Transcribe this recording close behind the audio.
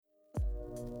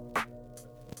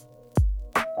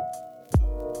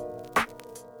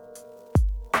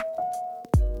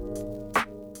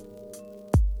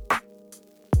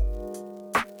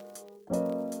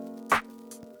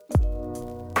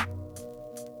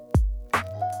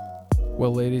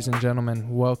Well, ladies and gentlemen,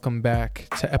 welcome back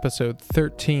to episode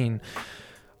 13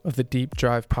 of the Deep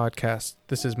Drive podcast.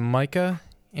 This is Micah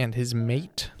and his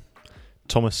mate,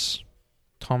 Thomas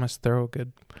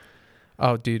Thorogood.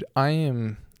 Oh, dude, I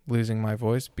am losing my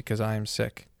voice because I am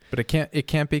sick. But it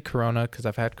can't be Corona because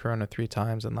I've had Corona 3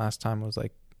 times, and last time was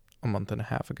like a month and a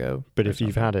half ago. But if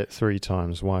you've had it 3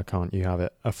 times, why can't you have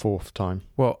it a 4th time?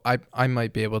 Well, I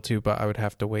might be able to, but I would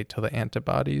have to wait till the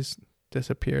antibodies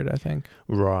disappeared, I think.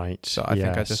 Right. So I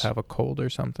think I just have a cold or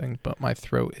something, but my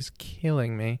throat is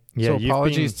killing me. Yeah, so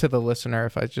apologies to the listener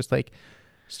if I just like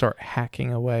start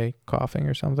hacking away, coughing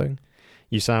or something.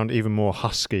 You sound even more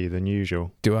husky than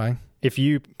usual. Do I? If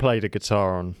you played a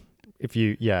guitar on,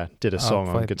 did a song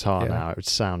on guitar yeah. now, it would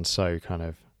sound so kind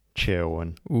of chill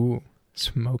and... Ooh,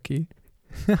 smoky.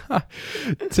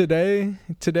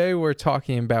 Today we're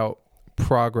talking about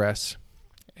progress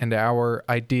and our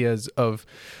ideas of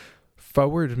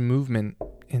forward movement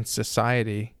in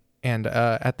society. And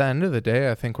at the end of the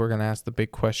day, I think we're going to ask the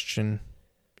big question,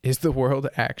 is the world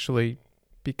actually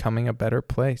becoming a better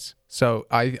place? So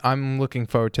I'm looking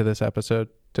forward to this episode,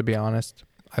 to be honest.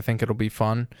 I think it'll be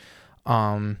fun.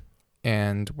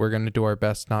 And we're going to do our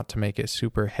best not to make it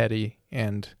super heady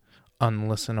and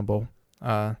unlistenable.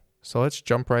 So let's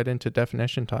jump right into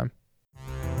definition time.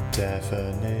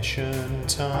 Definition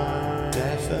time.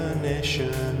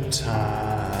 Definition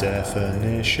time.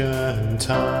 Definition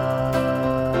time.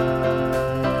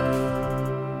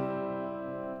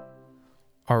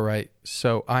 All right.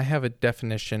 So I have a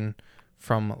definition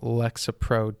from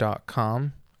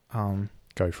lexapro.com.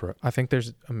 Go for it. I think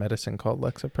there's a medicine called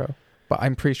Lexapro, but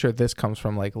I'm pretty sure this comes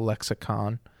from like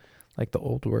lexicon, like the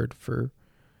old word for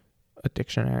a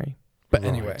dictionary. But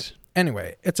Right.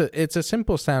 Anyway, it's a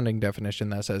simple sounding definition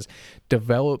that says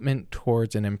development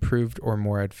towards an improved or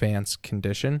more advanced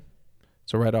condition.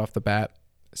 So right off the bat,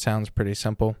 sounds pretty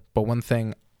simple. But one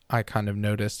thing I kind of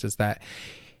noticed is that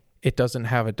it doesn't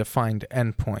have a defined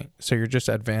endpoint. So you're just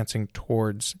advancing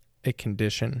towards a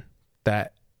condition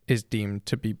that is deemed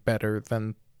to be better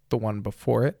than the one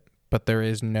before it. But there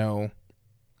is no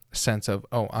sense of,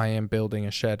 oh, I am building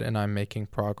a shed and I'm making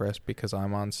progress because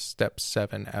I'm on step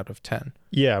 7 out of 10.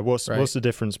 Yeah, what's the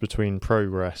difference between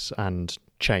progress and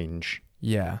change?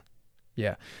 Yeah.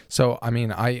 So, I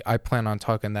mean, I plan on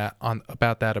talking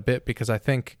about that a bit because I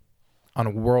think on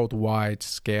a worldwide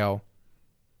scale,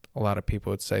 a lot of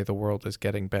people would say the world is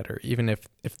getting better, even if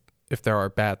there are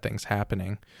bad things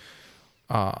happening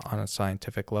on a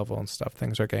scientific level and stuff,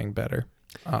 things are getting better.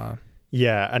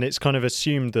 Yeah, and it's kind of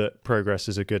assumed that progress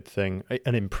is a good thing.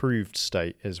 An improved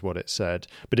state is what it said.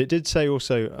 But it did say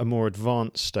also a more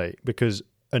advanced state because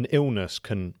an illness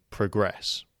can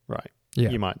progress, right? Yeah.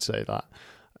 You might say that.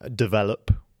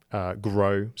 Develop,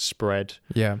 grow, spread.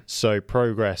 Yeah. So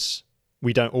progress,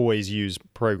 we don't always use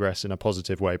progress in a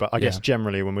positive way, but I guess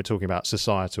generally when we're talking about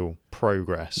societal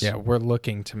progress. Yeah, we're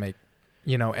looking to make,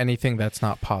 anything that's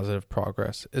not positive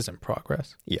progress isn't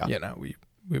progress. Yeah. We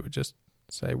would just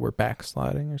say we're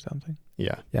backsliding or something.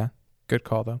 Yeah. Good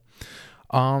call though.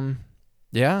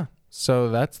 Yeah. So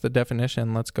that's the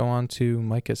definition. Let's go on to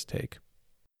Micah's take.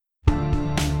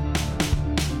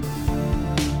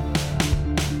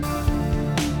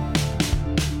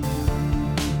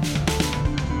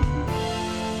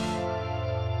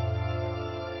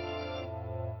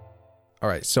 All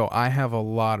right. So I have a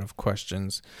lot of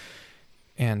questions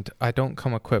and I don't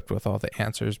come equipped with all the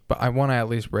answers, but I want to at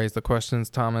least raise the questions,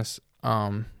 Thomas.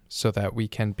 So that we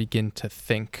can begin to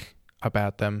think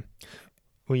about them.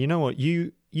 Well, you know what?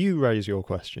 You raise your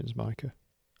questions, Micah.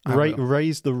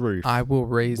 Raise the roof. I will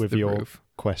raise with the your roof.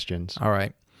 Questions. All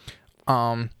right.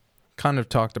 Kind of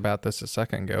talked about this a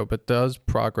second ago, but does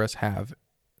progress have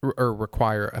or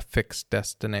require a fixed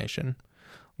destination?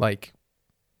 Like,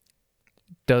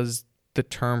 does the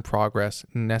term progress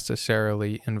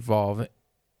necessarily involve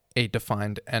a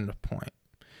defined endpoint?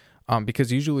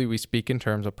 Because usually we speak in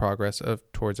terms of progress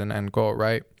towards an end goal,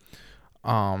 right?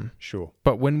 Sure.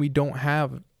 But when we don't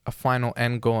have a final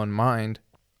end goal in mind,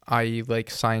 i.e. like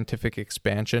scientific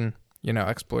expansion,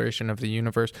 exploration of the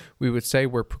universe, we would say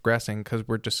we're progressing because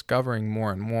we're discovering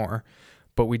more and more,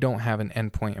 but we don't have an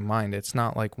endpoint in mind. It's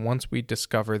not like once we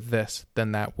discover this,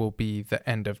 then that will be the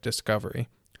end of discovery.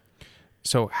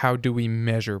 So how do we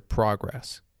measure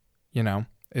progress?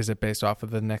 Is it based off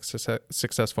of the next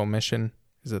successful mission?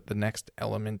 Is it the next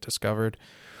element discovered?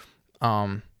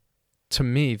 To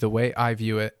me, the way I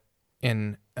view it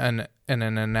in an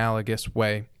analogous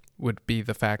way would be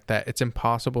the fact that it's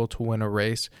impossible to win a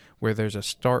race where there's a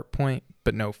start point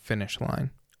but no finish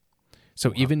line.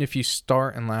 So even if you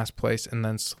start in last place and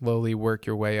then slowly work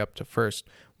your way up to first,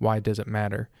 why does it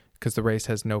matter? Because the race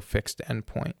has no fixed end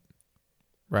point.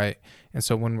 right? And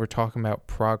so when we're talking about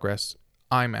progress,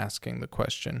 I'm asking the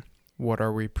question, what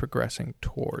are we progressing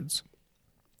towards?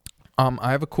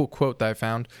 I have a cool quote that I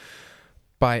found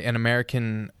by an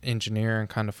American engineer and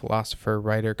kind of philosopher,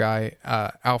 writer guy,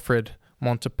 Alfred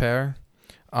Montpere.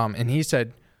 And he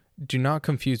said, "Do not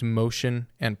confuse motion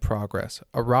and progress.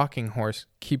 A rocking horse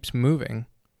keeps moving,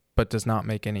 but does not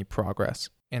make any progress."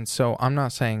 And so I'm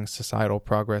not saying societal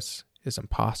progress is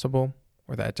impossible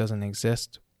or that it doesn't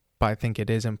exist, but I think it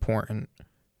is important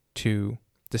to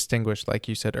distinguish, like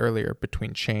you said earlier,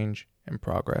 between change and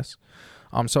progress.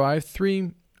 So I have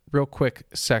 3 real quick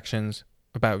sections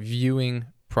about viewing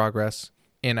progress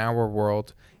in our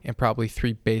world and probably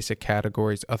 3 basic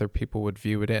categories other people would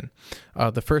view it in.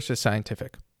 The first is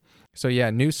scientific. So yeah,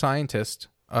 New Scientist,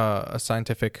 a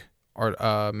scientific art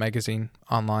magazine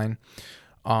online,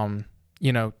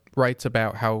 writes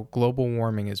about how global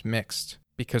warming is mixed,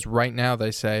 because right now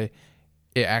they say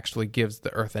it actually gives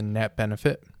the Earth a net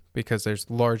benefit because there's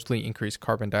largely increased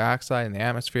carbon dioxide in the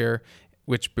atmosphere,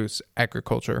 which boosts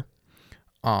agriculture.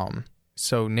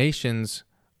 So nations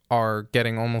are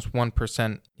getting almost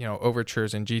 1%,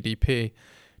 overtures in GDP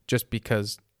just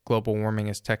because global warming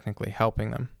is technically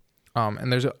helping them.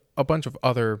 And there's a bunch of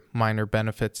other minor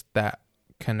benefits that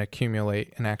can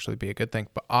accumulate and actually be a good thing.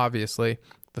 But obviously,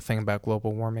 the thing about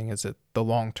global warming is the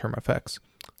long-term effects.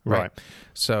 Right.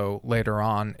 So later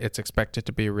on, it's expected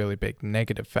to be a really big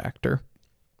negative factor.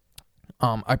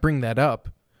 I bring that up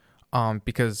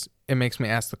because it makes me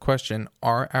ask the question,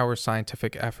 are our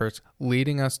scientific efforts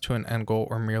leading us to an end goal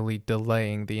or merely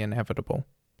delaying the inevitable?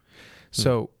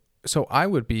 So I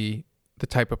would be the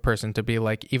type of person to be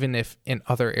like, even if in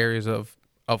other areas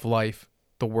of life,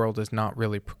 the world is not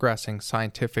really progressing,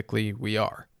 scientifically we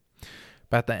are.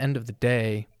 But at the end of the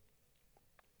day,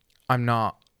 I'm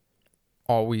not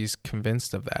always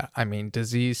convinced of that. I mean,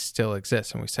 disease still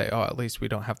exists and we say, at least we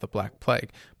don't have the Black Plague.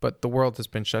 But the world has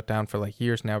been shut down for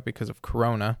years now because of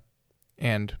Corona,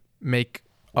 and make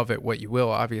of it what you will.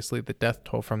 Obviously, the death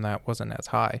toll from that wasn't as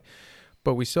high.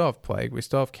 But we still have plague. We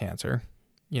still have cancer.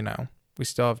 We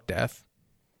still have death.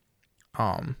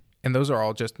 And those are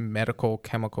all just medical,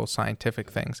 chemical,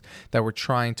 scientific things that we're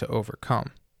trying to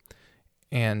overcome.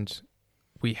 And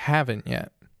we haven't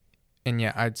yet. And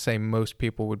yet I'd say most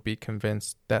people would be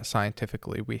convinced that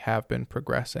scientifically we have been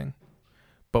progressing.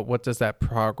 But what does that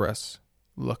progress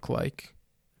look like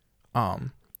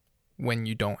when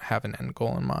you don't have an end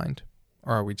goal in mind?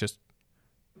 Or are we just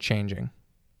changing?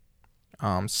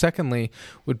 Secondly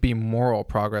would be moral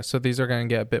progress. So these are going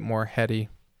to get a bit more heady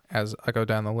as I go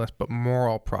down the list, but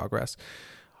moral progress.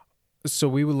 So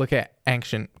we would look at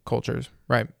ancient cultures,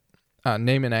 right?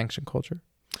 Name an ancient culture.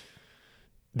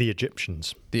 The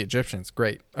Egyptians. The Egyptians,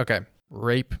 great. Okay.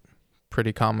 Rape,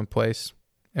 pretty commonplace.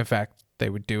 In fact, they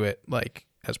would do it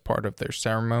as part of their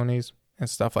ceremonies and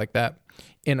stuff like that.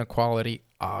 Inequality,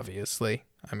 obviously.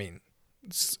 I mean,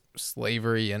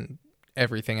 slavery and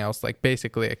everything else,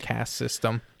 basically a caste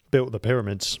system. Built the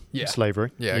pyramids. Yeah.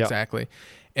 Slavery. Yeah, exactly.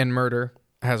 And murder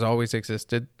has always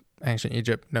existed. Ancient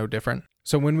Egypt, no different.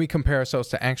 So when we compare ourselves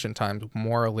to ancient times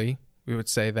morally, we would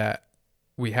say that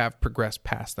we have progressed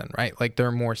past them, right?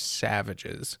 They're more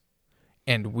savages,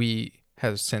 and we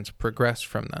have since progressed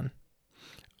from them.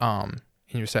 And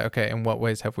you say, okay, in what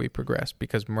ways have we progressed?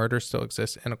 Because murder still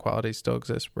exists, inequality still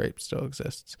exists, rape still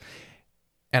exists.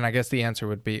 And I guess the answer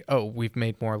would be, we've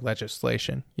made more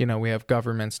legislation. We have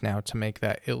governments now to make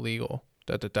that illegal,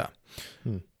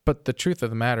 But the truth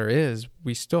of the matter is,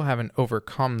 we still haven't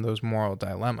overcome those moral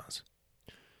dilemmas.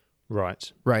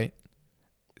 Right. Right.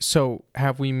 So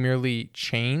have we merely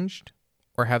changed,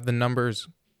 or have the numbers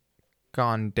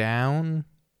gone down,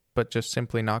 but just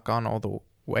simply not gone all the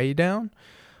way down?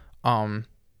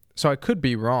 So I could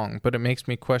be wrong, but it makes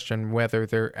me question whether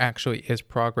there actually is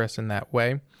progress in that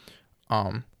way,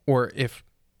 or if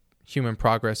human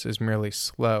progress is merely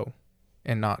slow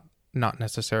and not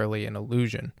necessarily an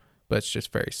illusion, but it's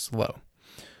just very slow.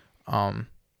 And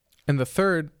the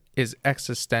third is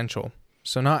existential.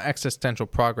 So not existential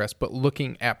progress, but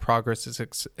looking at progress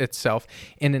itself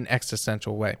in an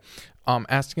existential way.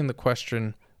 Asking the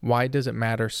question, why does it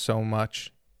matter so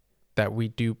much that we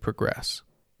do progress?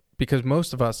 Because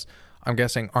most of us, I'm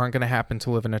guessing, aren't going to happen to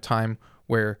live in a time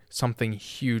where something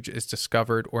huge is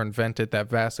discovered or invented that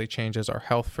vastly changes our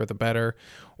health for the better,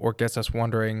 or gets us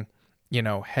wondering,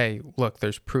 hey, look,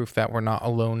 there's proof that we're not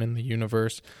alone in the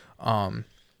universe,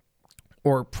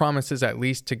 or promises at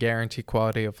least to guarantee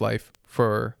quality of life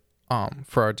for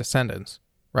our descendants,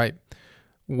 right?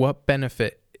 What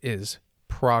benefit is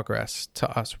progress to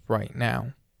us right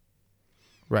now,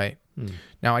 right?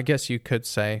 Now, I guess you could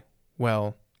say,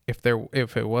 well, if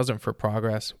it wasn't for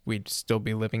progress, we'd still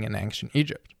be living in ancient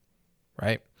Egypt,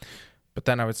 right? But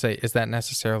then I would say, is that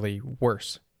necessarily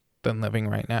worse than living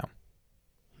right now?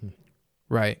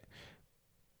 Right?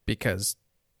 Because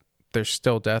there's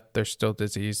still death, there's still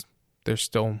disease, there's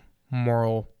still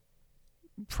moral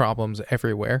problems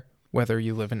everywhere, whether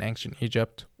you live in ancient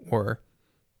Egypt or,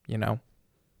 in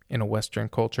a Western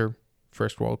culture,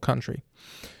 first world country.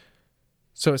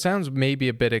 So it sounds maybe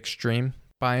a bit extreme,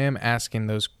 but I am asking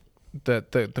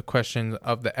the question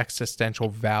of the existential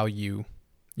value,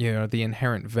 the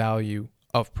inherent value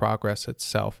of progress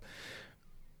itself.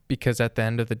 Because at the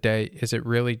end of the day, is it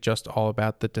really just all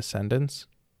about the descendants?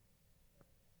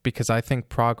 Because I think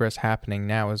progress happening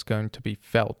now is going to be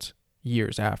felt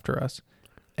years after us.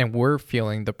 And we're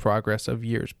feeling the progress of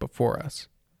years before us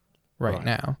right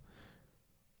now.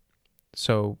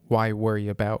 So why worry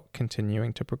about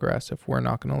continuing to progress if we're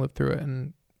not going to live through it,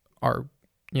 and our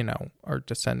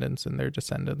descendants and their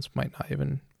descendants might not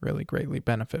even really greatly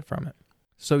benefit from it?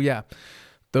 So yeah,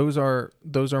 those are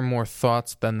more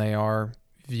thoughts than they are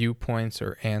viewpoints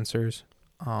or answers.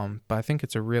 But I think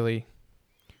it's a really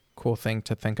cool thing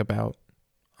to think about.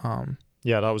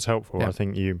 Yeah, that was helpful. Yeah. I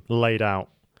think you laid out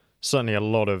certainly a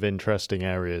lot of interesting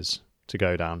areas to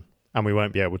go down, and we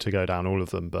won't be able to go down all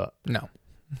of them, but No.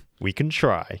 we can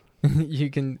try. you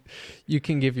can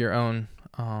give your own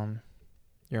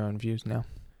views now.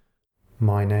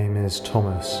 My name is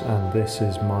Thomas, and this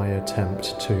is my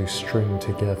attempt to string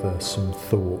together some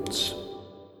thoughts.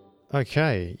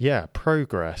 Okay, yeah,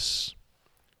 progress.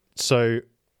 So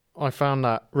I found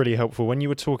that really helpful when you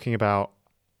were talking about,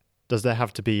 does there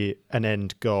have to be an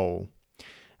end goal?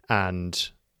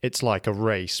 And it's like a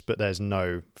race, but there's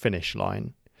no finish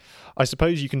line. I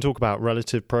suppose you can talk about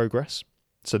relative progress.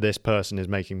 So this person is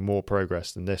making more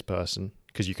progress than this person,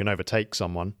 because you can overtake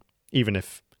someone. Even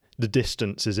if the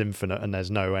distance is infinite and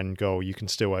there's no end goal, you can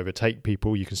still overtake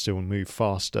people, you can still move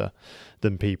faster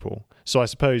than people. So I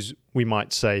suppose we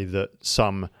might say that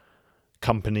some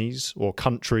companies or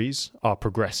countries are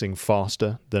progressing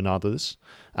faster than others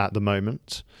at the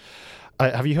moment.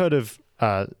 Have you heard of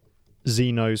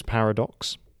Zeno's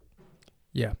paradox?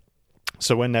 Yeah.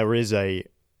 So when there is a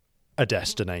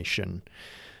destination,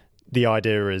 the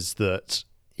idea is that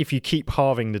if you keep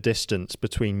halving the distance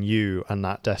between you and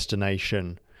that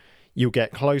destination, you'll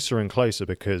get closer and closer,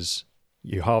 because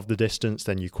you halve the distance,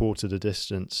 then you quarter the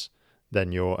distance,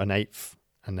 then you're an eighth,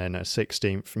 and then a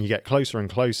 16th, and you get closer and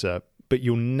closer, but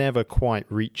you'll never quite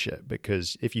reach it,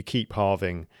 because if you keep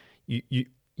halving,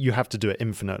 you have to do it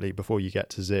infinitely before you get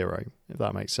to zero, if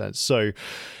that makes sense. So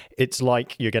it's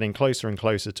like you're getting closer and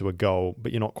closer to a goal,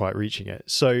 but you're not quite reaching it.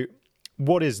 So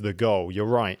what is the goal? You're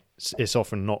right. It's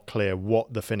often not clear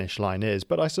what the finish line is,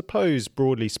 but I suppose,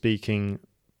 broadly speaking,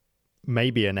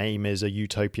 maybe an aim is a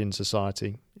utopian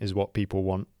society, is what people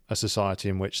want. A society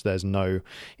in which there's no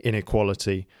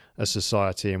inequality, a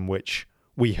society in which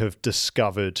we have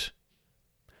discovered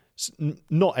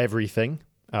not everything,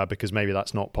 because maybe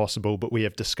that's not possible, but we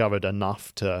have discovered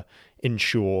enough to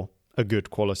ensure a good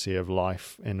quality of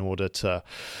life in order to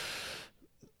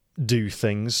do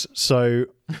things. So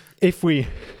if we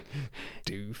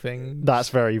Do things. that's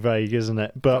very vague, isn't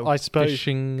it? But I suppose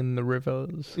fishing in the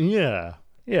rivers. yeah,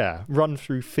 run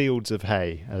through fields of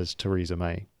hay, as Theresa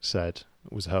May said,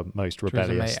 was her most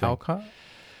rebellious thing. Alcott?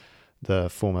 The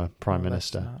former prime Oh,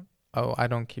 that's minister. not- Oh, I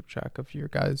don't keep track of your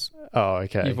guys' Oh,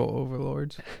 okay. evil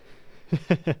overlords.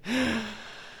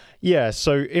 Yeah,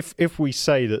 so if we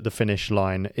say that the finish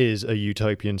line is a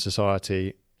utopian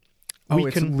society, Oh,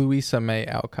 it's Louisa May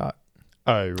Alcott.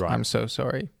 Oh, right. I'm so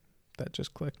sorry. That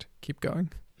just clicked. Keep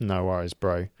going. No worries,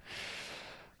 bro.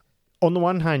 On the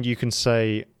one hand, you can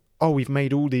say, oh, we've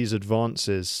made all these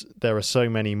advances. There are so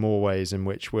many more ways in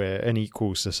which we're an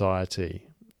equal society,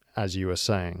 as you were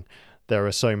saying. There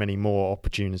are so many more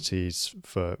opportunities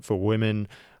for women,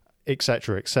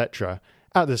 etc., etc.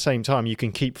 At the same time, you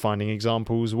can keep finding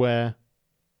examples where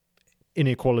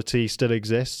inequality still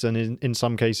exists and in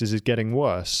some cases is getting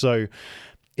worse. So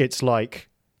it's like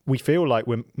we feel like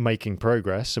we're making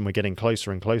progress and we're getting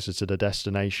closer and closer to the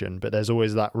destination, but there's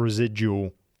always that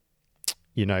residual,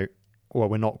 well,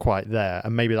 we're not quite there.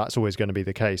 And maybe that's always going to be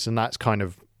the case. And that's kind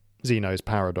of Zeno's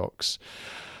paradox.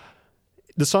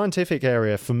 The scientific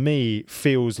area, for me,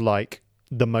 feels like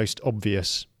the most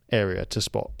obvious area to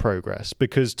spot progress,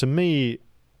 because to me,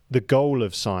 the goal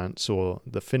of science, or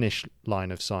the finish line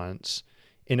of science,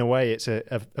 in a way, it's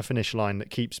a finish line that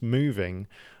keeps moving,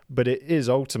 but it is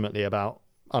ultimately about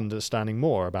understanding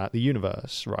more about the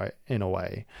universe, right, in a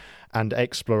way, and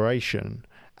exploration.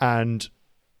 And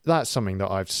that's something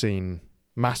that I've seen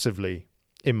massively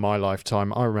in my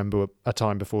lifetime. I remember a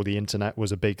time before the internet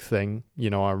was a big thing.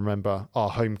 I remember our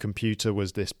home computer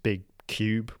was this big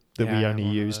cube that we only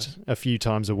used a few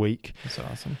times a week. That's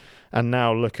awesome. And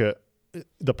now look at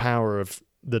the power of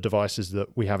the devices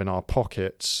that we have in our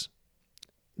pockets.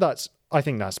 I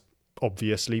think that's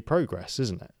obviously progress,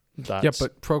 isn't it?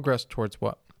 But progress towards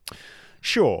what?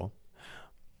 Sure.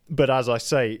 But as I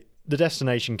say, the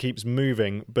destination keeps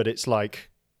moving, but it's like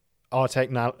our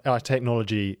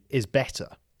technology is better.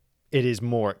 It is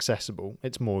more accessible.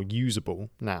 It's more usable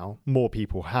now. More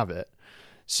people have it.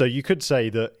 So you could say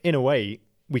that in a way,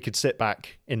 we could sit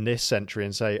back in this century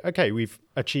and say, okay, we've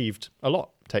achieved a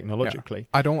lot technologically.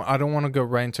 Yeah. I don't want to go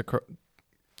right into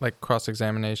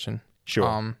cross-examination.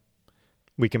 Sure.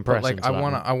 We can press into that.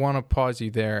 I want to pause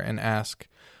you there and ask,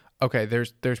 okay,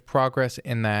 there's progress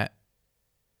in that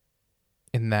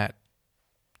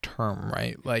term,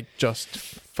 right? Like just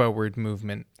forward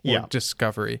movement or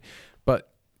discovery.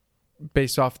 But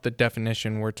based off the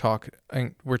definition, we're talking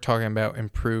about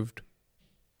improved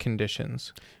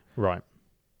conditions. Right.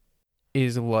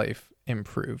 Is life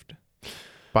improved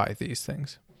by these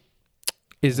things?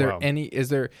 Is there any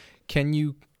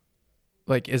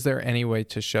way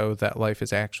to show that life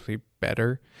is actually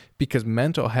better? Because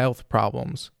mental health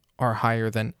problems are higher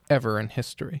than ever in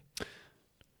history.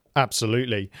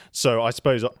 Absolutely. So I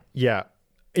suppose,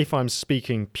 if I'm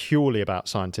speaking purely about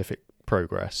scientific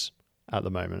progress at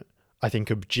the moment, I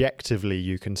think objectively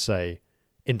you can say,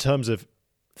 in terms of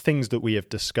things that we have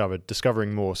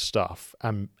discovering more stuff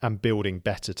and building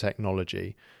better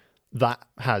technology, that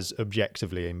has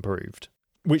objectively improved.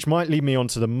 Which might lead me on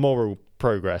to the moral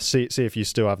progress. See if you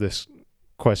still have this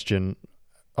question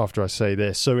after I say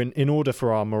this. So in order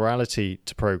for our morality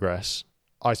to progress,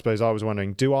 I suppose I was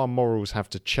wondering, do our morals have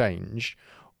to change,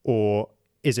 or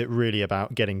is it really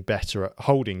about getting better at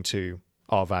holding to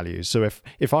our values? So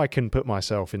if I can put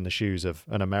myself in the shoes of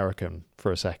an American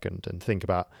for a second and think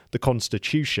about the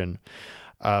Constitution,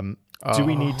 do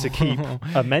we need to keep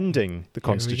amending the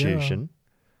Constitution?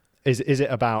 Is it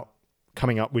about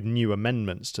coming up with new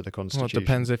amendments to the Constitution? Well, it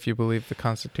depends if you believe the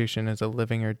Constitution is a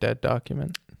living or dead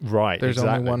document. Right. There's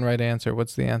only one right answer.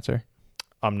 What's the answer?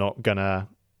 I'm not gonna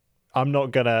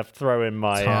throw in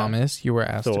my Thomas. You were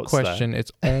asked a question. There.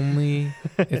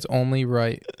 It's only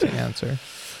right to answer.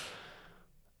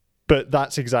 But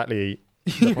that's exactly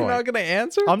the You're point. not going to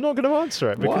answer? I'm not going to answer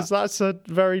it because that's a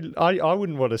very. I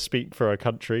wouldn't want to speak for a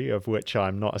country of which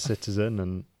I'm not a citizen,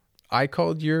 and I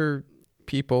called your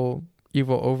people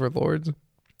evil overlords.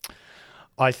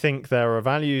 I think there are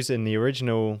values in the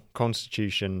original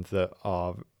Constitution that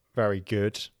are very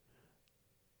good,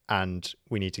 and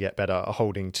we need to get better at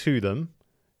holding to them.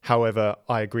 However,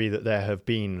 I agree that there have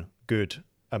been good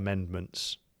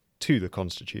amendments to the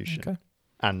Constitution,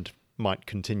 and might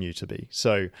continue to be.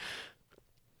 So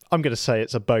I'm going to say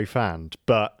it's a both and,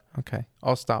 but... Okay,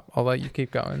 I'll stop. I'll let you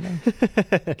keep going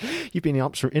then. You've been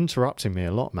interrupting me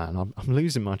a lot, man. I'm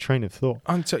losing my train of thought.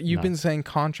 You've been saying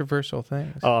controversial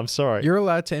things. Oh, I'm sorry. You're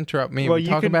allowed to interrupt me. Well, we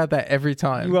talk about that every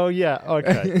time. Well, yeah,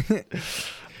 okay.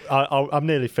 I'm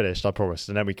nearly finished, I promise,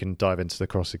 and then we can dive into the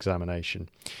cross-examination.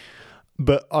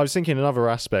 But I was thinking another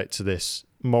aspect to this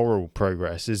moral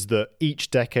progress is that each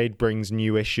decade brings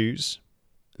new issues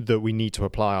that we need to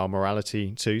apply our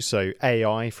morality to. So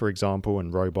AI, for example,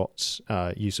 and robots,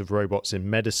 use of robots in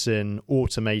medicine,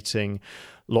 automating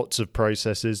lots of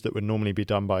processes that would normally be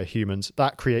done by humans,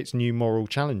 that creates new moral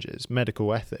challenges,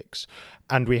 medical ethics.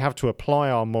 And we have to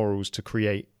apply our morals to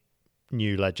create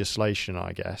new legislation,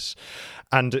 I guess.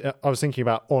 And I was thinking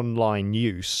about online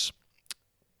use.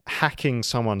 Hacking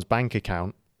someone's bank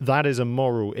account, that is a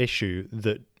moral issue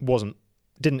that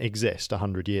didn't exist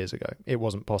 100 years ago. It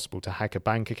wasn't possible to hack a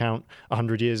bank account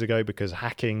 100 years ago because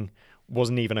hacking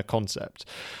wasn't even a concept.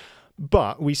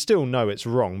 But we still know it's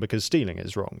wrong because stealing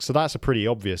is wrong. So that's a pretty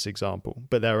obvious example.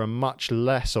 But there are much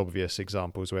less obvious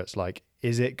examples where it's like,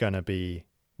 is it going to be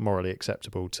morally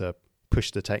acceptable to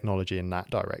push the technology in that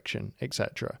direction,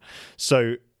 etc.?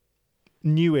 So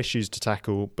new issues to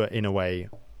tackle, but in a way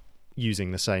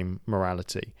using the same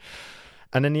morality.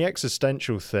 And then the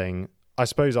existential thing, I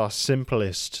suppose our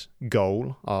simplest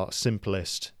goal, our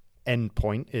simplest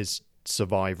endpoint is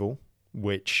survival,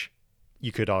 which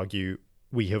you could argue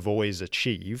we have always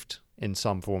achieved in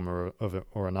some form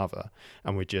or another.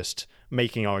 And we're just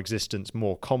making our existence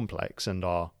more complex, and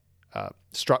our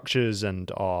structures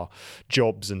and our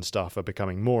jobs and stuff are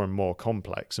becoming more and more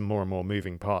complex and more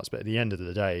moving parts. But at the end of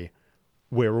the day,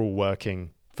 we're all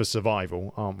working for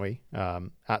survival, aren't we?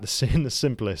 In the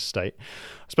simplest state.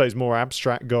 I suppose more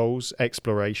abstract goals,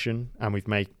 exploration, and we've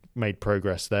made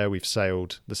progress there. We've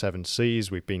sailed the 7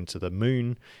 seas. We've been to the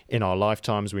moon. In our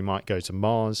lifetimes, we might go to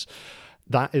Mars.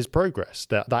 That is progress.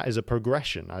 That is a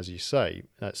progression, as you say.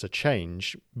 That's a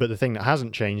change. But the thing that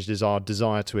hasn't changed is our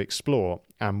desire to explore.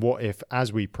 And what if,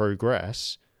 as we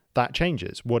progress, that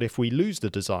changes? What if we lose the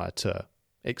desire to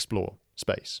explore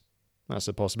space? That's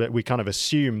a possibility. We kind of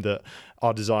assume that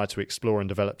our desire to explore and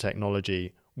develop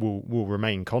technology will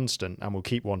remain constant and we'll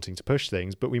keep wanting to push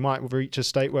things, but we might reach a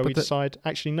state where we decide,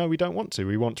 actually, no, we don't want to.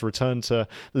 We want to return to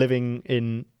living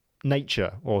in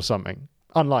nature or something.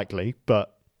 Unlikely,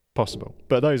 but possible.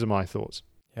 But those are my thoughts.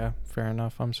 Yeah, fair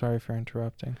enough. I'm sorry for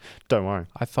interrupting. Don't worry.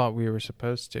 I thought we were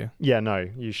supposed to. Yeah, no,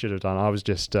 you should have done. I was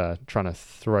just trying to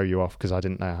throw you off because I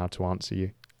didn't know how to answer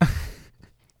you.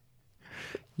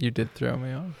 You did throw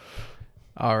me off.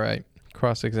 All right,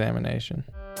 cross-examination.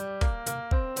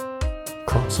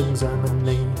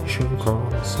 Cross-examination,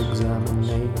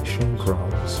 cross-examination,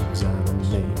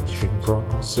 cross-examination,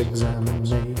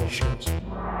 cross-examination.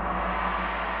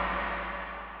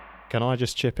 Can I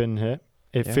just chip in here?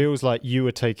 It feels like you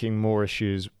were taking more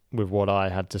issues with what I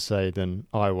had to say than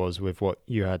I was with what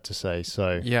you had to say.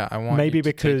 So yeah, I want maybe you to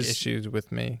because take issues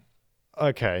with me.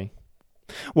 Okay.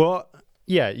 Well,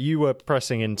 yeah, you were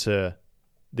pressing into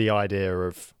the idea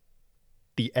of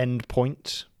the end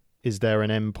point. Is there an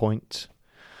end point?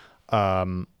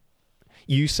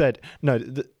 You said no.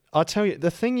 I'll tell you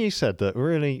the thing you said that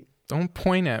really. Don't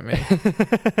point at me.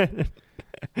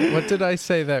 What did I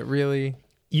say that really?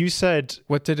 You said.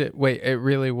 What did it? Wait, it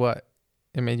really what?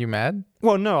 It made you mad?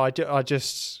 Well, no, I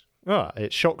just.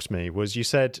 It shocks me. Was you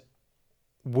said,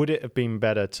 would it have been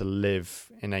better to live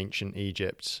in ancient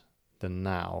Egypt than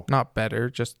now? Not better,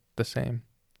 just the same.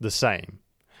 The same.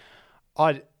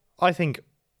 I think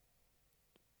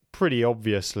pretty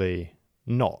obviously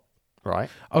not, right?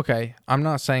 Okay, I'm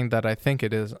not saying that I think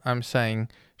it is. I'm saying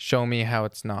show me how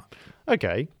it's not.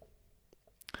 Okay.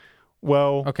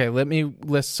 Well... Okay, let me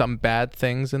list some bad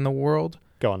things in the world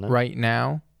go on then. Right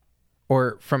now,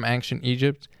 or from ancient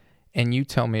Egypt, and you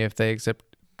tell me if they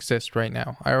exist right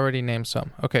now. I already named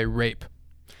some. Okay, rape.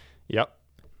 Yep.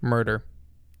 Murder.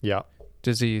 Yep.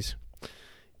 Disease.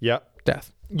 Yep.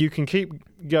 Death. You can keep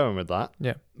going with that.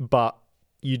 Yeah. But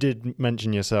you did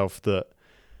mention yourself that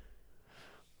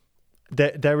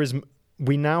there is...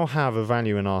 We now have a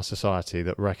value in our society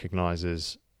that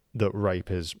recognises that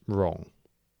rape is wrong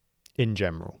in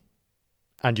general.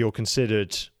 And you're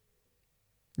considered...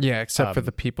 Yeah, except for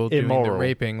the people doing immoral. the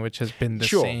raping, which has been the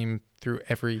same through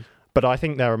every... But I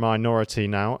think they're a minority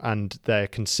now, and they're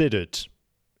considered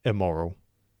immoral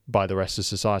by the rest of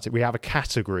society. We have a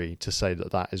category to say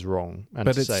that that is wrong. And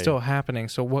but it's still happening.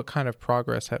 So what kind of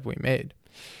progress have we made?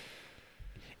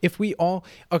 If we all...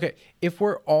 Okay, if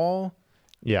we're all...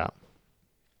 Yeah.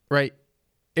 Right?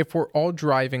 If we're all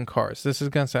driving cars, this is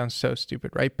going to sound so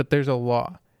stupid, right? But there's a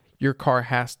law. Your car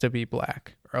has to be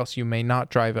black, or else you may not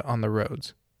drive it on the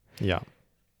roads. Yeah.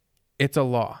 It's a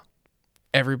law.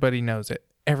 Everybody knows it.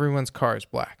 Everyone's car is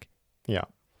black. Yeah.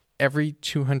 Every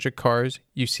 200 cars,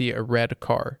 you see a red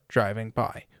car driving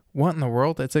by. What in the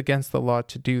world? It's against the law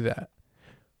to do that.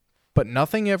 But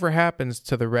nothing ever happens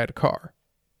to the red car.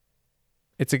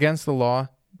 It's against the law,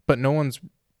 but no one's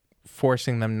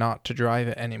forcing them not to drive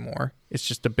it anymore. It's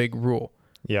just a big rule.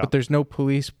 Yeah. But there's no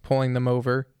police pulling them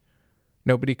over.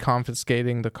 Nobody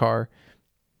confiscating the car.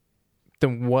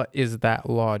 Then what is that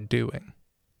law doing?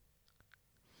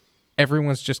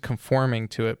 Everyone's just conforming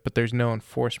to it, but there's no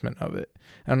enforcement of it.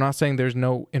 And I'm not saying there's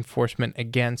no enforcement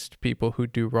against people who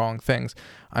do wrong things.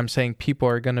 I'm saying people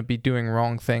are going to be doing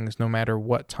wrong things no matter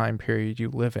what time period you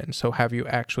live in. So have you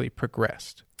actually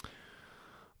progressed?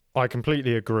 I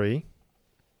completely agree.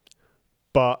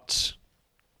 But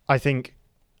I think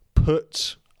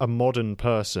put a modern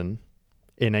person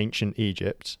in ancient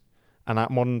Egypt, and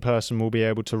that modern person will be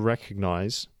able to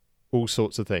recognize all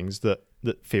sorts of things that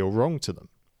feel wrong to them,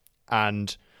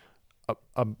 and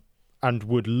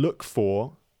would look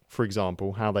for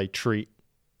example, how they treat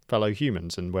fellow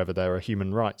humans and whether there are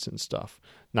human rights and stuff.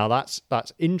 Now that's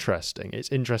interesting. It's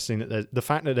interesting that the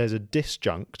fact that there's a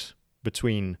disjunct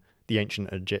between the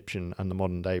ancient Egyptian and the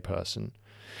modern day person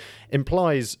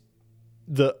implies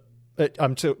that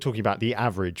I'm talking about the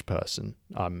average person.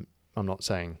 I'm not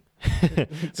saying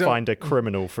find a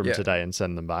criminal from today and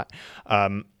send them back.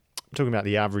 I'm talking about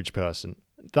the average person.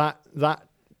 That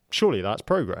surely that's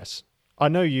progress. I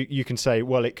know you can say,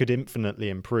 well, it could infinitely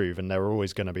improve and there are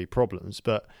always going to be problems,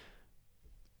 but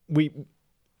we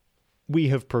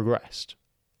have progressed.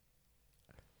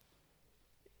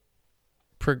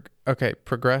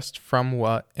 Progressed from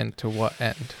what and to what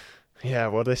end? Yeah,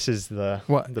 well, this is the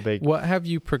big... What have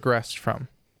you progressed from?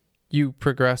 You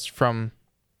progressed from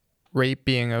rape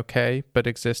being okay but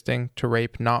existing to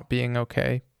rape not being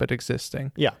okay but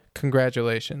existing. Yeah.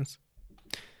 Congratulations.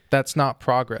 That's not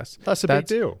progress. That's a big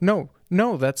deal.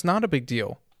 No, that's not a big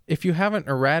deal. If you haven't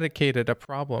eradicated a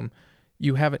problem,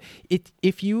 you haven't.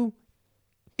 If you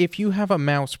have a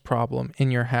mouse problem in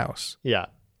your house, Yeah.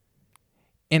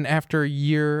 and after a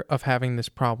year of having this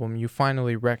problem, you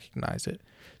finally recognize it.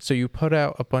 So you put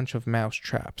out a bunch of mouse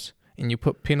traps and you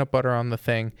put peanut butter on the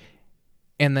thing,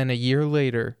 and then a year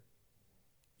later,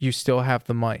 you still have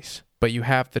the mice, but you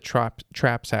have the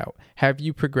traps out. Have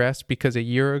you progressed because a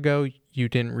year ago you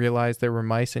didn't realize there were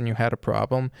mice and you had a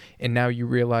problem, and now you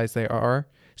realize they are,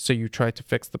 so you try to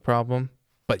fix the problem,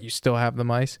 but you still have the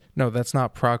mice? No, that's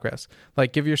not progress.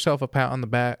 Like, give yourself a pat on the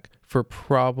back for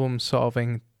problem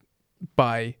solving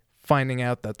by finding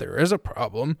out that there is a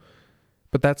problem,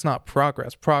 but that's not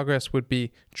progress. Progress would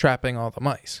be trapping all the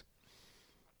mice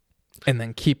and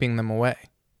then keeping them away.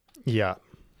 Yeah.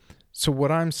 So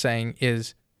what I'm saying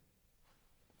is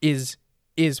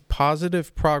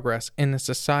positive progress in a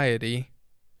society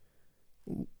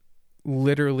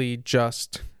literally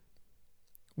just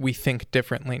we think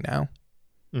differently now.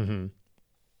 Mm-hmm.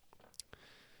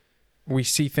 We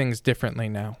see things differently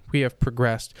now. We have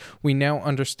progressed. We now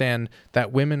understand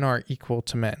that women are equal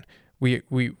to men. We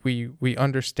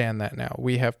understand that now.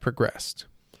 We have progressed.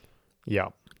 Yeah.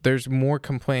 There's more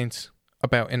complaints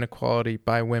about inequality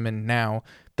by women now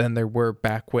than there were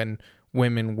back when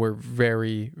women were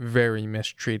very, very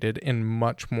mistreated in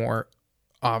much more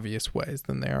obvious ways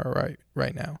than they are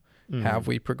right now. Mm. Have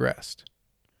we progressed?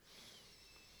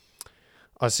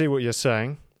 I see what you're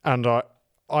saying, and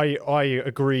I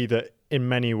agree that in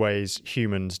many ways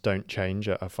humans don't change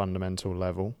at a fundamental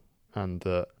level, and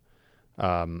that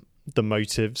the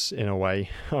motives in a way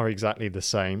are exactly the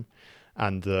same,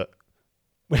 and that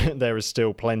there is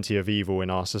still plenty of evil in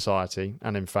our society.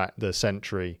 And in fact, the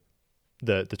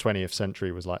 20th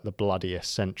century was like the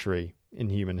bloodiest century in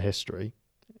human history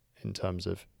in terms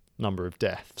of number of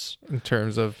deaths. In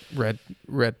terms of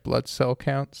red blood cell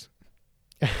counts.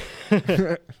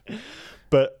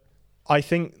 But I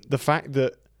think the fact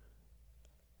that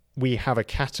we have a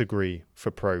category for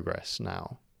progress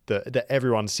now, that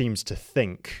everyone seems to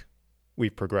think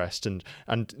we've progressed, and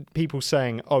people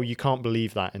saying, oh, you can't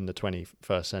believe that in the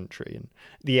 21st century, and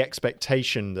the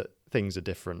expectation that things are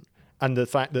different, and the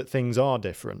fact that things are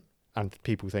different and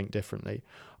people think differently,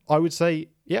 I would say,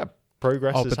 yeah,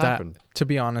 progress has happened. To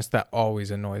be honest, that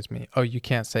always annoys me. Oh, you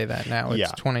can't say that now.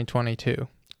 It's 2022.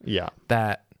 Yeah.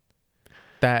 That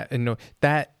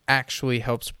actually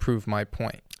helps prove my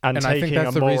point. And taking I think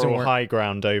that's a moral high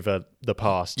ground over the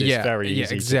past is very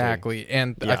easy exactly. to do.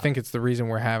 And I think it's the reason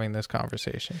we're having this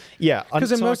conversation. Yeah.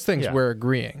 Because in most things we're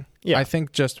agreeing. Yeah. I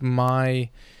think just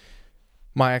my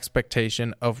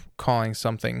expectation of calling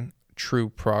something true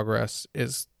progress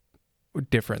is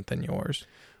different than yours.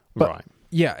 But right.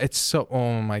 Yeah, it's so,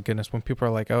 oh my goodness, when people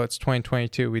are like, oh, it's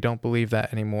 2022, we don't believe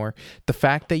that anymore. The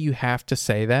fact that you have to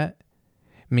say that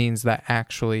means that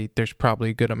actually there's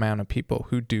probably a good amount of people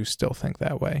who do still think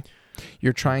that way.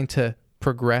 You're trying to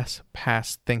progress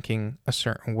past thinking a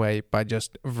certain way by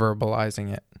just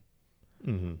verbalizing it.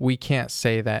 Mm-hmm. We can't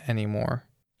say that anymore.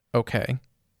 Okay.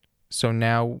 So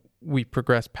now we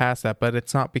progress past that, but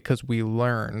it's not because we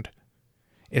learned.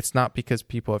 It's not because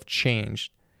people have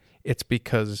changed. It's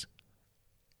because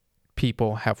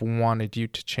people have wanted you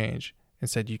to change and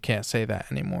said you can't say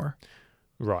that anymore.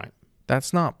 Right.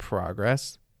 That's not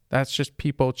progress. That's just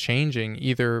people changing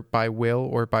either by will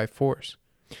or by force.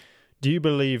 Do you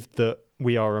believe that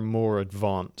we are a more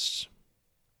advanced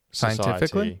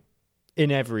scientifically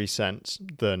in every sense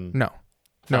than No,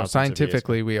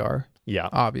 scientifically we are. Yeah.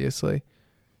 Obviously.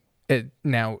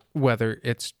 Now, whether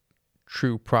it's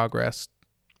true progress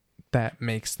that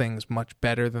makes things much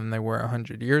better than they were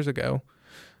 100 years ago,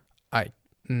 I'm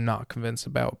not convinced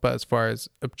about. But as far as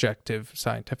objective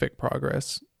scientific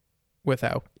progress,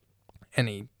 without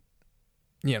any,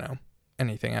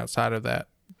 anything outside of that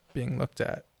being looked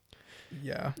at.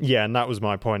 Yeah. Yeah, and that was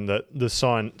my point, that the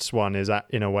science one is,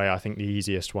 in a way, I think the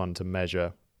easiest one to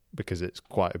measure because it's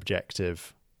quite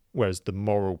objective, whereas the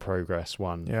moral progress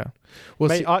one... Yeah. Well,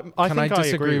 can I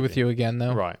disagree with you again,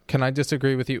 though? Right. Can I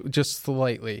disagree with you just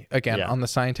slightly, again, on the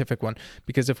scientific one?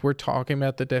 Because if we're talking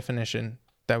about the definition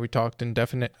that we talked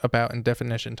about in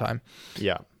definition time,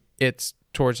 it's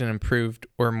towards an improved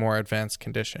or more advanced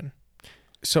condition.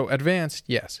 So advanced,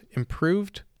 yes.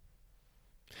 Improved,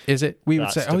 is it? We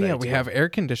would say, oh yeah, we have air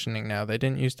conditioning now. They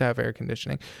didn't used to have air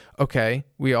conditioning. Okay,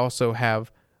 we also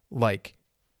have, let's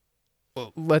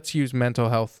use mental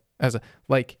health as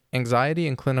anxiety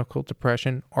and clinical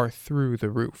depression are through the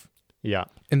roof. Yeah.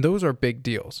 And those are big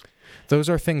deals. Those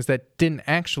are things that didn't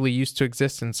actually used to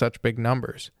exist in such big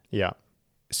numbers. Yeah.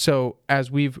 So as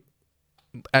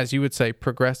you would say,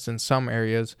 progressed in some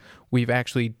areas, we've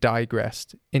actually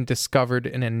digressed and discovered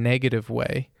in a negative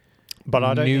way But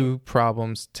I don't new think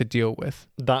problems to deal with.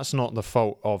 that's not the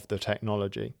fault of the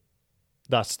technology.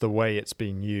 That's the way it's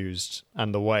being used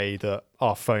and the way that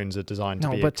our phones are designed to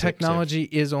be. No, but addictive. technology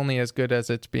is only as good as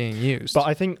it's being used. But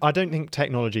I don't think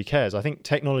technology cares. I think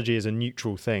technology is a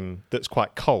neutral thing that's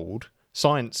quite cold.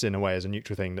 Science, in a way, is a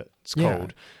neutral thing that's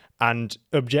cold. And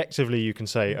objectively, you can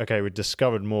say, okay, we've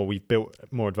discovered more, we've built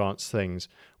more advanced things,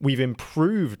 we've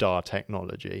improved our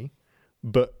technology,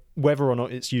 but whether or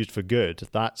not it's used for good,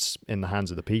 that's in the hands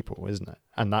of the people, isn't it?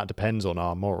 And that depends on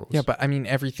our morals. Yeah, but I mean,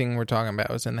 everything we're talking about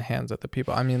is in the hands of the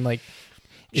people. I mean, like,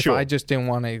 if Sure. I just didn't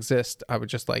want to exist, I would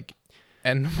just like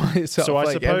end myself. So I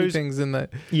like, suppose everything's in the...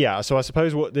 Yeah, so I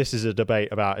suppose what this is a debate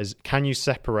about is, can you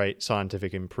separate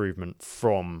scientific improvement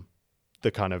from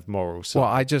the kind of moral side? Well,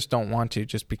 I just don't want to,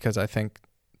 just because I think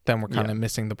then we're kind of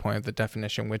missing the point of the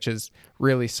definition, which is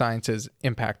really science's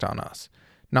impact on us,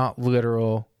 not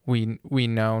literal. We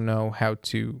now know how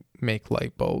to make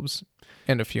light bulbs,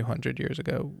 and a few hundred years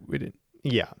ago we didn't.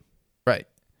 Yeah. Right.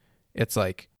 It's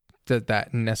like, did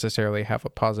that necessarily have a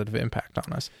positive impact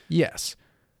on us? Yes.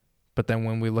 But then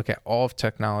when we look at all of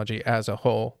technology as a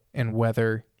whole and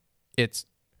whether it's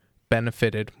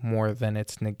benefited more than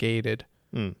it's negated,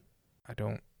 I'm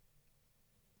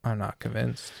not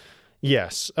convinced.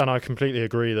 Yes, and I completely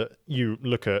agree that you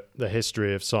look at the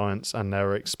history of science and there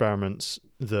are experiments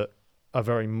that are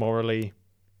very morally...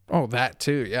 Oh, that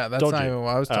too. Yeah, that's dodgy. not even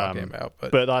what I was talking about.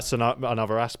 But that's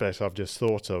another aspect I've just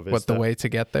thought of. Is what the way to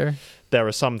get there? There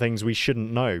are some things we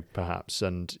shouldn't know, perhaps.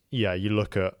 And yeah, you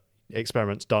look at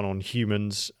experiments done on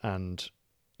humans and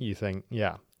you think,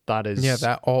 that is... Yeah,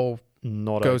 that all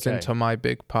not goes okay. into my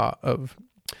big pot of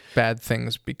bad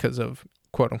things because of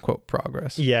quote unquote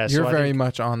progress. Yeah, so you're I very think,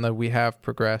 much on the we have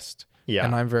progressed. Yeah.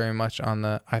 And I'm very much on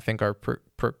the I think our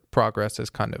progress is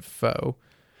kind of faux.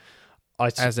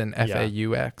 As in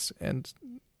FAUX. And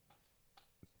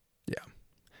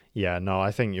yeah, no,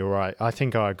 I think you're right. I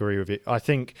think I agree with it. I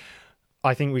think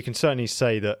we can certainly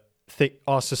say that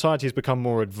our society has become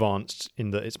more advanced in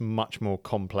that it's much more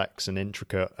complex and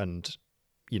intricate, and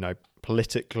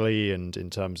politically and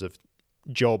in terms of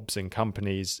jobs and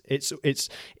companies.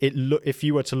 If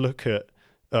you were to look at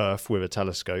Earth with a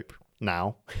telescope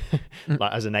now,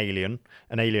 like as an alien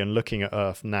looking at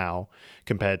Earth now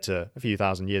compared to a few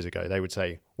thousand years ago, they would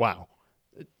say, wow,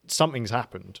 something's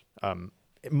happened.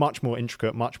 Much more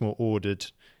intricate, much more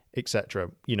ordered,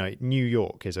 etc. New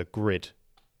York is a grid.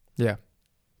 Yeah.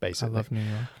 Basically. I love New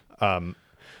York.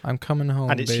 I'm coming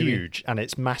home, and it's baby. huge and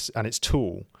it's massive and it's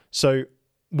tall. So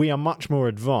we are much more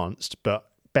advanced, but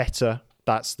better.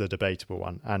 That's the debatable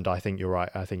one. And I think you're right.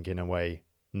 I think in a way,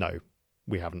 no,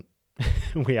 we haven't.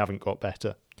 We haven't got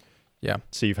better. Yeah.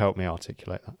 So you've helped me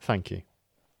articulate that. Thank you.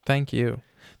 Thank you.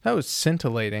 That was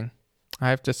scintillating. I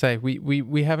have to say,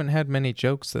 we haven't had many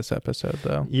jokes this episode,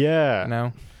 though.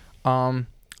 Yeah.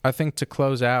 I think to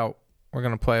close out, we're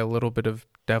going to play a little bit of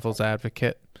devil's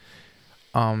advocate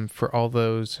for all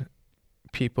those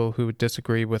people who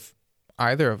disagree with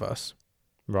either of us,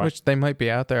 Right. which they might be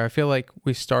out there. I feel like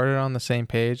we started on the same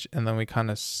page and then we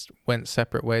kind of went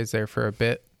separate ways there for a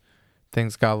bit.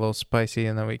 Things got a little spicy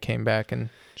and then we came back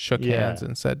and shook hands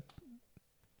and said,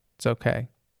 it's okay.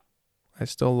 I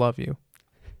still love you.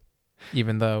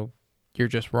 Even though you're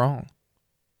just wrong.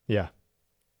 Yeah.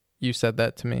 You said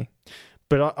that to me.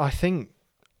 But I think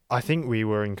we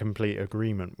were in complete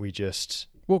agreement. We just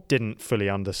didn't fully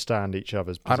understand each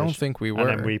other's position. I don't think we were.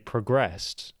 And then we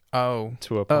progressed to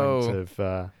a point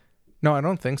of... No, I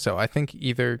don't think so. I think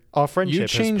either our friendship you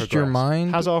changed has your progressed.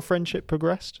 mind. Has our friendship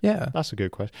progressed? Yeah. That's a good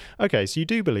question. Okay, so you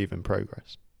do believe in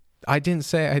progress. I didn't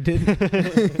say I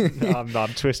didn't. No,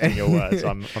 I'm twisting your words.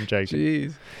 I'm joking.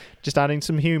 Jeez. Just adding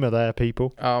some humor there,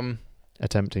 people.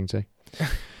 Attempting to.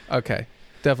 Okay.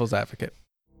 Devil's advocate.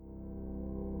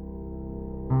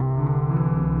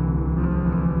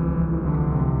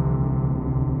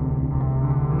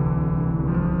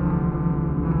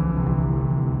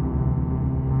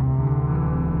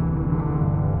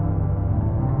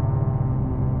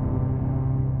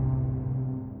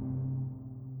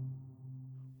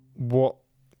 What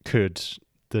could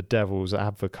the devil's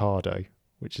avocado,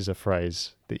 which is a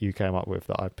phrase that you came up with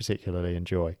that I particularly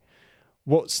enjoy,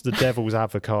 what's the devil's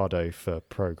avocado for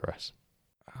progress?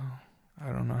 Oh,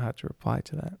 I don't know how to reply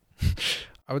to that.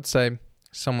 I would say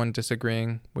someone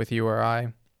disagreeing with you or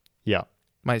I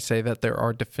might say that there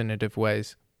are definitive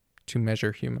ways to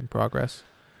measure human progress.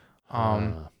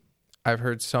 I've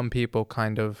heard some people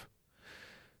kind of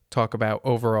talk about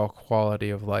overall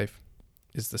quality of life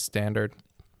is the standard.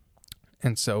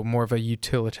 And so more of a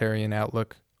utilitarian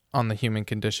outlook on the human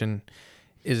condition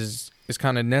is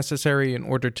kind of necessary in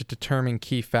order to determine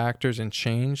key factors and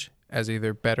change as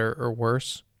either better or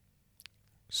worse.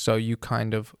 So you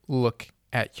kind of look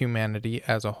at humanity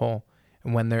as a whole.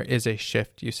 And when there is a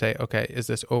shift, you say, okay, is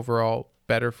this overall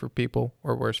better for people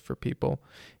or worse for people?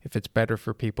 If it's better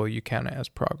for people, you count it as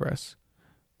progress,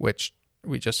 which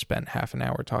we just spent half an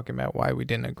hour talking about why we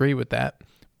didn't agree with that.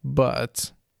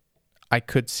 But I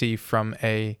could see from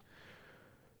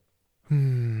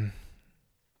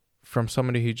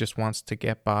somebody who just wants to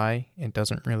get by and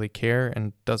doesn't really care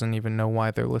and doesn't even know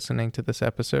why they're listening to this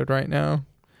episode right now.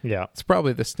 Yeah. It's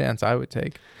probably the stance I would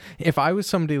take. If I was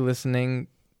somebody listening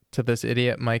to this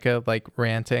idiot Micah like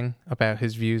ranting about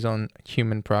his views on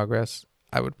human progress,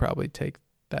 I would probably take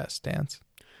that stance.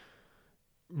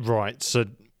 Right. So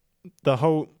the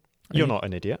whole... You're not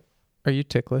an idiot. Are you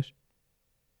ticklish?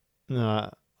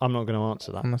 No, I'm not going to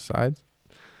answer that. On the sides?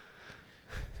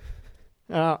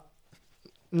 No.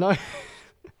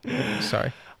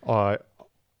 Sorry.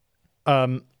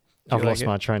 I've lost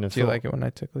my train of thought. Do you like it when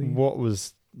I tickle you? What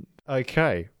was...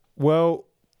 Okay. Well,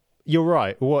 you're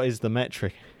right. What is the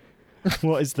metric?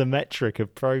 What is the metric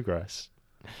of progress?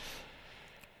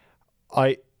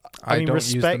 I mean, don't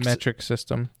use the metric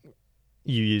system.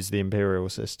 You use the imperial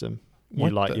system. You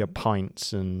like your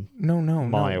pints and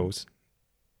miles. No.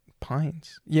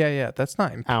 Pints? Yeah. That's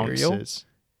not imperial. Ounces.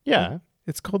 Yeah.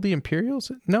 It's called the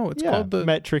imperials? No, it's called the...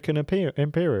 metric and imperial.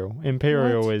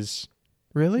 Imperial What? is...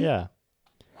 Really? Yeah.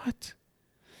 What?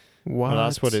 Well,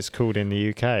 that's what it's called in the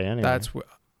UK anyway.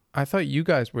 I thought you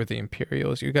guys were the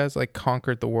imperials. You guys like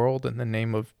conquered the world in the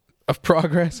name of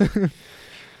progress.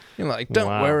 You're like,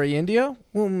 don't worry, India.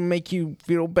 We'll make you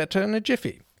feel better in a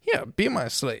jiffy. Yeah, be my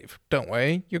slave. Don't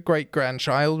worry. Your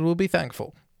great-grandchild will be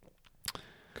thankful.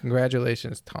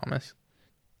 Congratulations, Thomas.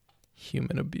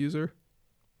 Human abuser.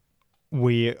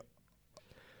 We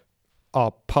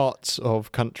are parts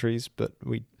of countries, but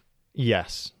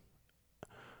yes,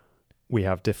 we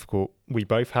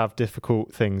both have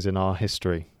difficult things in our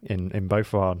history, in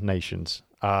both of our nations.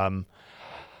 I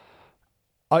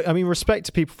mean, respect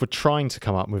to people for trying to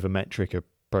come up with a metric of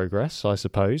progress, I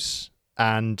suppose.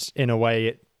 And in a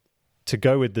way, to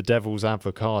go with the devil's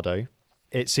avocado,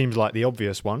 it seems like the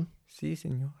obvious one. Si,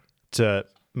 senor. To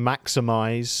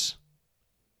maximize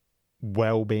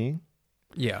well-being.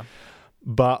 Yeah.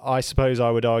 But I suppose I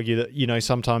would argue that,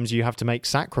 sometimes you have to make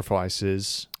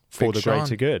sacrifices for the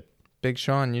greater good. Big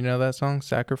Sean, you know that song,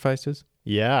 Sacrifices?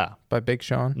 Yeah. By Big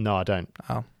Sean? No, I don't.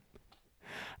 Oh.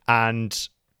 And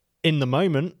in the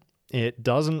moment, it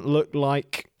doesn't look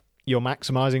like you're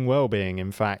maximizing well-being.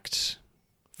 In fact,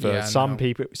 for some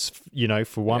people,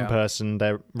 for one person,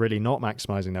 they're really not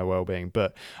maximizing their well-being.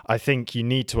 But I think you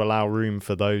need to allow room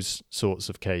for those sorts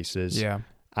of cases. Yeah.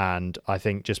 And I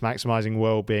think just maximizing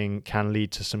well-being can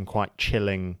lead to some quite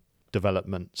chilling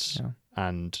developments. Yeah.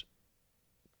 And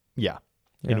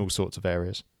in all sorts of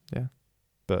areas. Yeah.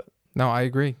 But no, I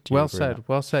agree. Well said.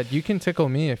 Well said. You can tickle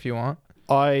me if you want.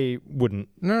 I wouldn't.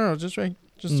 No, just on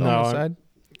the side.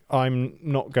 I'm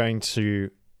not going to.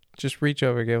 Just reach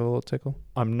over, give it a little tickle.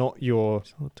 I'm not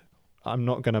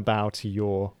going to bow to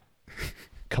your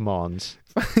commands.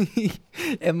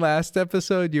 In last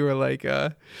episode, you were like,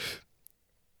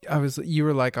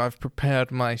 I've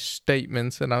prepared my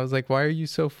statements, and I was like, why are you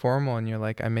so formal? And you're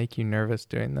like, I make you nervous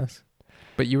doing this.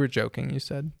 But you were joking, you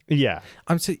said. Yeah.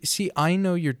 I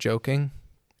know you're joking,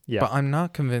 but I'm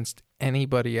not convinced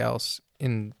anybody else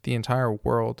in the entire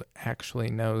world actually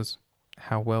knows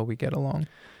how well we get along.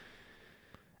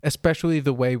 Especially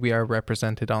the way we are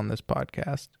represented on this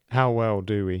podcast. How well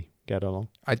do we get along?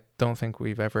 I don't think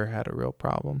we've ever had a real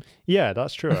problem. Yeah,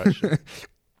 that's true, actually.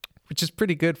 Which is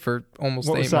pretty good for almost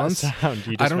 8 months. What was that sound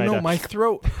you just I don't know. My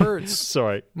throat hurts.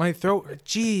 Sorry. My throat...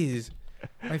 Jeez.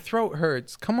 My throat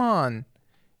hurts. Come on.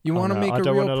 You want to make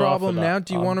a real problem now?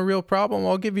 Do you want a real problem?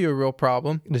 I'll give you a real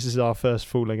problem. This is our first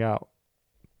falling out.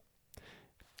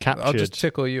 Captured. I'll just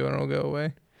tickle you and it'll go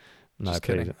away. No, just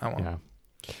please. kidding. I won't.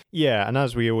 Yeah, and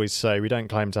as we always say, we don't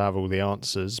claim to have all the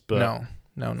answers, but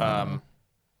no.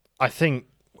 I think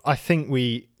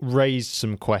we raised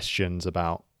some questions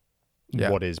about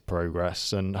what is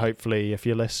progress, and hopefully, if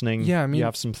you're listening, you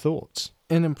have some thoughts.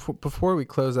 And before we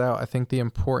close out, I think the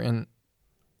important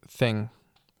thing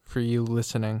for you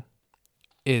listening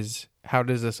is, how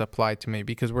does this apply to me?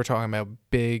 Because we're talking about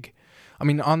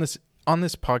on this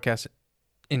podcast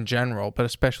in general, but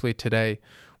especially today,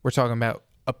 we're talking about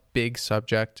a big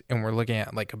subject, and we're looking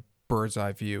at like a bird's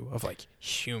eye view of like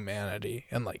humanity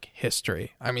and like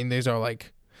history. I mean, these are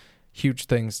like huge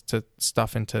things to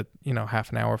stuff into,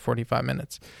 half an hour, 45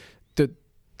 minutes.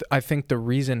 I think the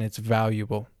reason it's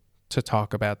valuable to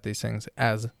talk about these things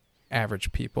as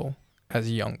average people,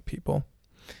 as young people,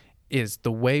 is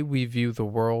the way we view the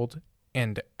world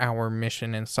and our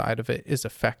mission inside of it is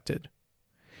affected.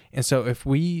 And so if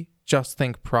we just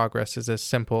think progress is as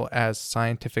simple as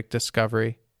scientific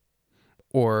discovery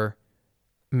or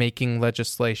making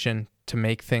legislation to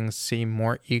make things seem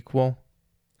more equal,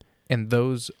 and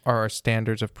those are our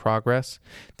standards of progress,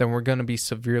 then we're going to be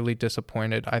severely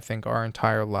disappointed, I think, our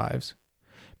entire lives.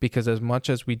 Because as much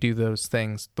as we do those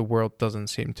things, the world doesn't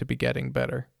seem to be getting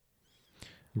better.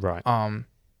 Right.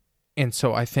 And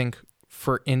so I think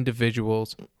for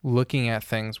individuals looking at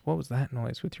things, what was that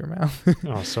noise with your mouth?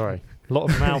 Oh, sorry. A lot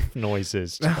of mouth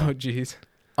noises. Oh, geez.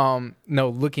 No,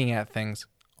 looking at things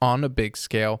on a big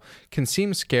scale can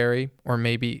seem scary or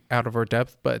maybe out of our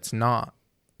depth, but it's not,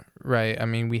 right? I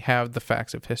mean, we have the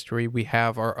facts of history. We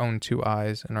have our own two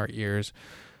eyes and our ears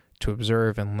to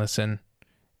observe and listen.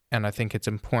 And I think it's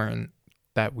important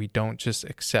that we don't just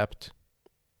accept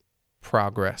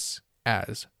progress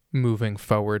as moving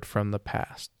forward from the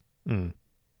past. Mm.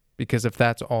 Because if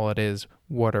that's all it is,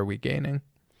 what are we gaining?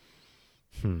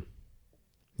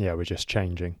 Yeah, we're just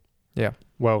changing. Yeah.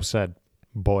 Well said,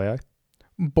 boyo.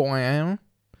 Boy,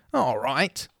 all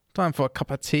right. Time for a cup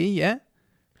of tea, yeah?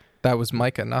 That was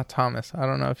Micah, not Thomas. I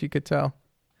don't know if you could tell.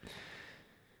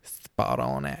 Spot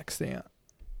on accent.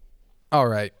 All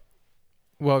right.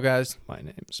 Well, guys. My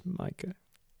name's Micah.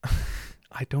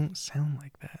 I don't sound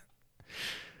like that.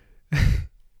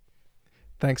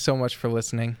 Thanks so much for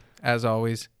listening. As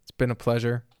always, it's been a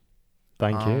pleasure.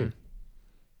 Thank you.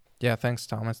 Yeah, thanks,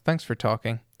 Thomas. Thanks for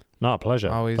talking. No, pleasure.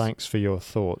 Always. Thanks for your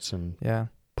thoughts and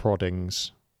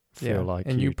proddings. Feel like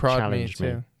and you prod me challenged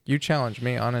too. You challenge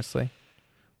me, honestly.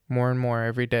 More and more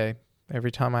every day.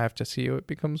 Every time I have to see you, it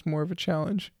becomes more of a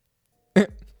challenge.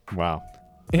 Wow.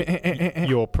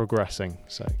 You're progressing,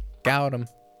 so. Got him.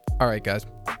 All right, guys.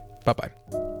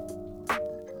 Bye-bye.